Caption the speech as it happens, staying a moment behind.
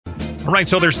Right,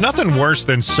 so there's nothing worse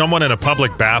than someone in a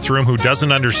public bathroom who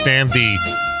doesn't understand the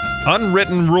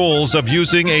unwritten rules of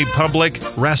using a public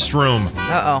restroom.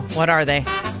 Uh-oh, what are they?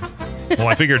 Well,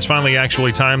 I figure it's finally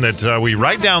actually time that we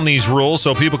write down these rules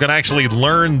so people can actually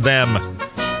learn them.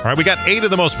 All right, we got 8 of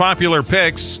the most popular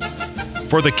picks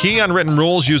for the key unwritten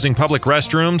rules using public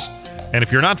restrooms. And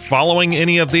if you're not following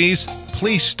any of these,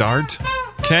 please start.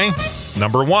 Okay?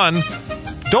 Number 1,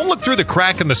 don't look through the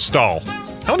crack in the stall.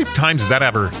 How many times has that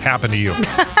ever happened to you?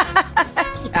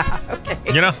 Yeah,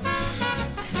 okay. You know?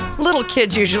 Little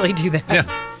kids usually do that.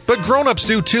 Yeah, but grown-ups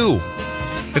do too.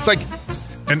 It's like,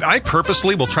 and I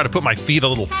purposely will try to put my feet a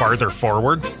little farther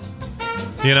forward,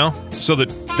 you know, so that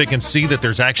they can see that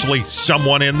there's actually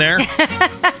someone in there.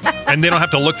 And they don't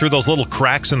have to look through those little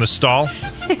cracks in the stall.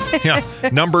 Yeah.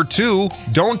 Number 2,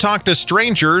 don't talk to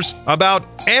strangers about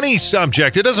any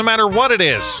subject. It doesn't matter what it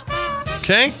is.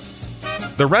 Okay?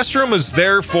 The restroom is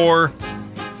there for...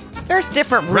 There's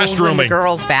different rules in the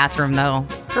girls' bathroom, though.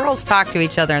 Girls talk to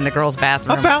each other in the girls'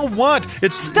 bathroom. About what?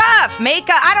 It's stuff,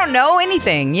 makeup. I don't know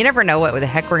anything. You never know what the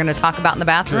heck we're going to talk about in the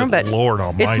bathroom. Good but Lord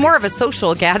Almighty. It's more of a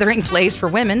social gathering place for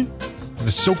women.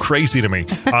 It's so crazy to me.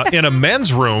 In a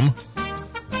men's room,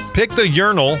 pick the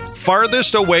urinal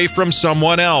farthest away from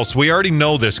someone else. We already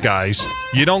know this, guys.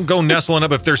 You don't go nestling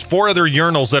up. If there's 4 other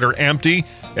urinals that are empty,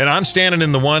 and I'm standing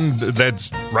in the one that's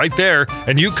right there,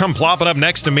 and you come plopping up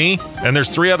next to me, and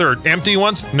there's 3 other empty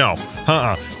ones? No.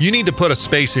 You need to put a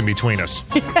space in between us.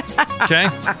 Okay?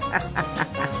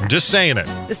 I'm just saying it.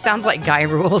 This sounds like guy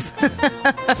rules.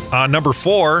 Number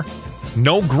 4,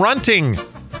 no grunting,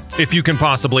 if you can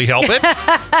possibly help it.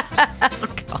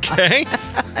 Oh, okay?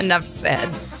 Enough said.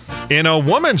 In a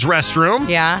woman's restroom,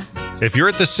 yeah. If you're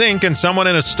at the sink and someone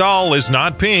in a stall is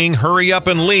not peeing, hurry up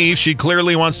and leave. She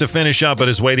clearly wants to finish up, but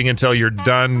is waiting until you're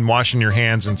done washing your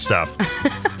hands and stuff.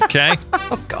 Okay?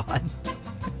 Oh, God.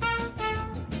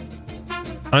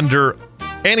 Under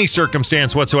any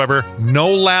circumstance whatsoever,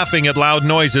 no laughing at loud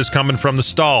noises coming from the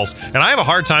stalls. And I have a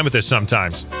hard time with this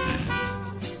sometimes.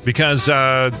 Because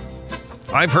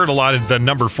I've heard a lot of the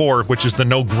number 4, which is the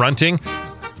no grunting.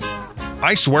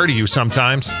 I swear to you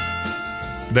sometimes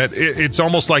that it's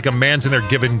almost like a man's in there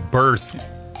giving birth.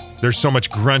 There's so much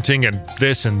grunting and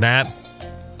this and that.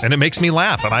 And it makes me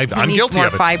laugh. And I'm guilty of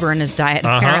it. More fiber in his diet,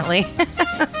 apparently.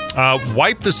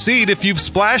 Wipe the seat if you've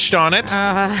splashed on it.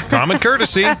 Common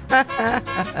courtesy.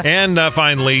 And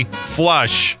finally,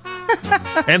 flush.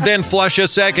 And then flush a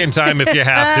second time if you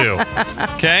have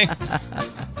to. Okay?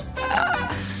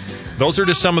 Those are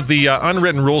just some of the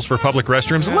unwritten rules for public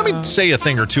restrooms. And let me say a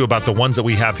thing or two about the ones that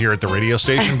we have here at the radio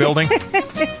station building.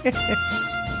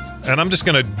 And I'm just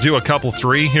going to do a couple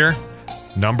 3 here.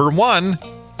 Number 1,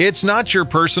 it's not your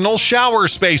personal shower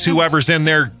space, whoever's in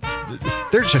there.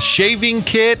 There's a shaving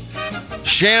kit,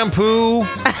 shampoo.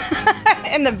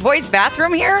 In the boys'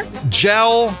 bathroom here?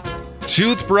 Gel,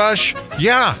 toothbrush.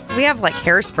 Yeah. We have like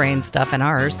hairspray and stuff in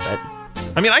ours, but...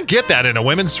 I mean, I get that in a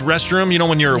women's restroom. You know,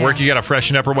 when you're at work, you got to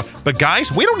freshen up. But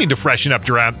guys, we don't need to freshen up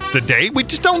throughout the day. We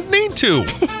just don't need to.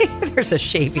 There's a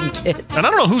shaving kit. And I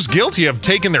don't know who's guilty of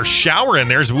taking their shower in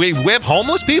there. We have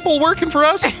homeless people working for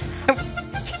us?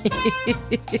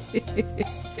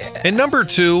 And number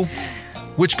 2,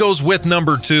 which goes with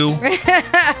number 2,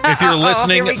 if you're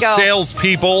listening,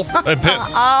 salespeople.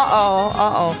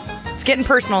 It's getting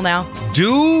personal now.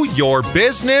 Do your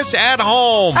business at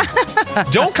home.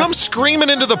 Don't come screaming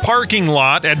into the parking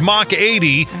lot at Mach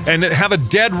 80 and have a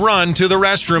dead run to the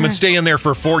restroom and stay in there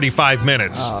for 45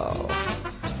 minutes. Oh.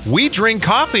 We drink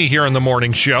coffee here in the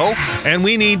morning show, and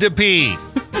we need to pee.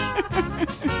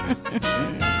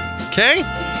 Okay?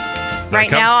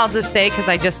 Right now, I'll just say, because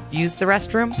I just used the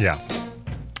restroom. Yeah.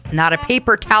 Not a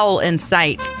paper towel in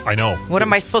sight. I know. What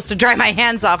am I supposed to dry my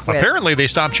hands off with? Apparently, they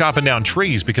stopped chopping down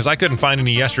trees because I couldn't find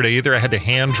any yesterday either. I had to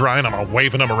hand dry and I'm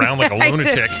waving them around like a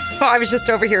lunatic. I was just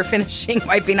over here finishing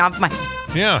wiping off my...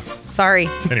 Yeah. Sorry.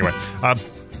 Anyway,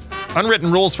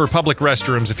 unwritten rules for public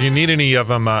restrooms. If you need any of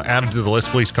them added to the list,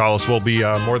 please call us. We'll be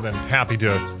more than happy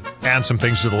to add some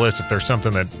things to the list if there's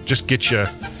something that just gets you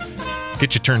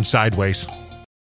turned sideways.